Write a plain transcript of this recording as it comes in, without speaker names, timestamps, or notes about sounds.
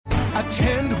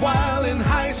Attend while in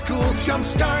high school.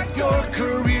 Jumpstart your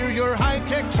career. Your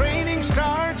high-tech training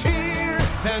starts here.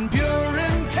 Van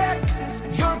Buren Tech.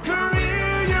 Your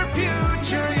career, your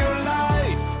future, your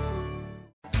life.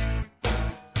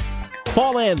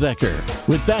 Paul Anbecker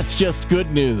with That's Just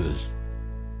Good News.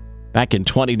 Back in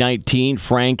 2019,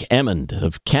 Frank Emmond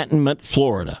of Cantonment,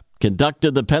 Florida,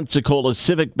 conducted the Pensacola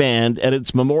Civic Band at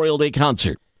its Memorial Day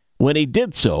concert. When he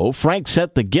did so, Frank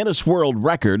set the Guinness World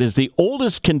Record as the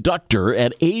oldest conductor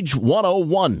at age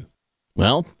 101.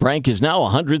 Well, Frank is now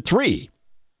 103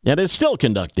 and is still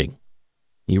conducting.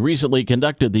 He recently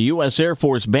conducted the U.S. Air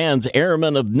Force Band's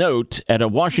Airmen of Note at a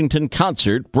Washington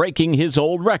concert, breaking his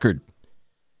old record.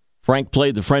 Frank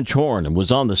played the French horn and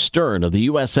was on the stern of the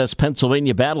USS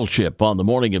Pennsylvania battleship on the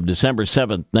morning of December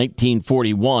 7,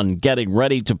 1941, getting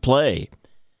ready to play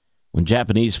when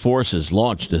Japanese forces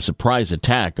launched a surprise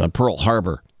attack on Pearl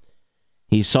Harbor.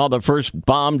 He saw the first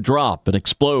bomb drop and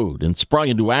explode and sprung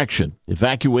into action,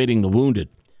 evacuating the wounded.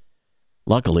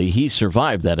 Luckily, he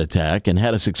survived that attack and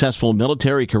had a successful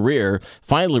military career,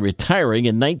 finally retiring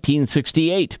in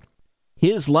 1968.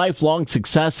 His lifelong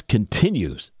success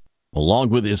continues, along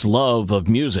with his love of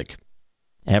music.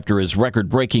 After his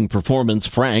record-breaking performance,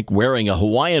 Frank, wearing a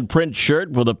Hawaiian print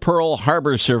shirt with a Pearl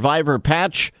Harbor survivor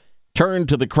patch, turned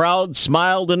to the crowd,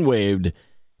 smiled, and waved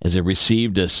as he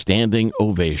received a standing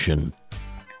ovation.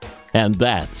 And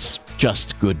that's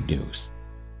just good news.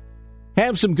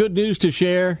 Have some good news to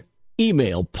share?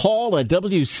 Email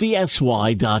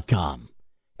paul@wcsy.com.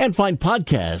 And find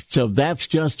podcasts of That's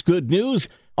Just Good News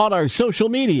on our social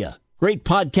media, great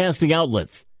podcasting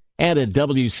outlets, and at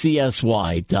WCSY.com.